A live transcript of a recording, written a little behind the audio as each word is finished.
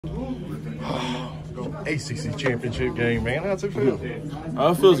ACC championship game, man. How's it feel?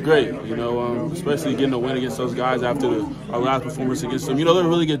 It feels great, you know, especially getting a win against those guys after our last performance against them. You know, they're a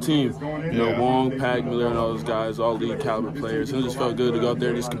really good team. You know, Wong, Pack, Miller, and all those guys, all league caliber players. And it just felt good to go out there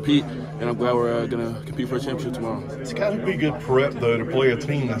and just compete, and I'm glad we're going to compete for a championship tomorrow. It's got to be good prep, though, to play a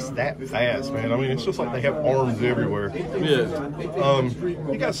team that's that fast, man. I mean, it's just like they have arms everywhere. Yeah.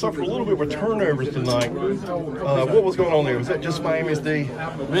 You guys suffered a little bit with turnovers tonight. What was going on there? Was that just Miami's D?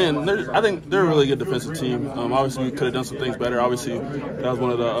 Man, I think they're a really good defensive team. Obviously, we could have done some things better. Obviously, that was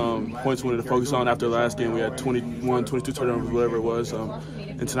one of the points we wanted to focus on after the last game. We had 21, 22 turnovers, whatever it was.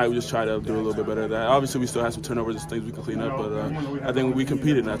 And tonight we just tried to do a little bit better at that. Obviously, we still have some turnovers and things we can clean up, but I think we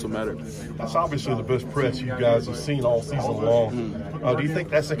competed, and that's what mattered. That's obviously the best press you guys have seen all season long. Do you think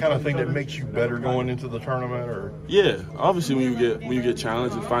that's the kind of thing that makes you better going into the tournament? Or yeah, obviously when you get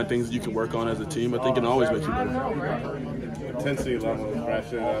challenged and find things that you can work on as a team, I think it always makes you better. Intensity level is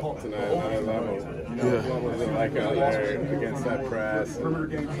ratcheted up tonight, another level. What was it like out there against that press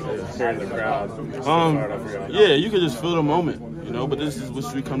and hearing the crowd? Yeah, you could just feel the moment, you know, but this is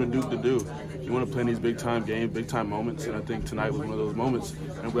what we come to Duke to do. You want to play in these big-time games, big-time moments, and I think tonight was one of those moments,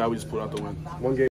 and I'm glad we just pulled out the win.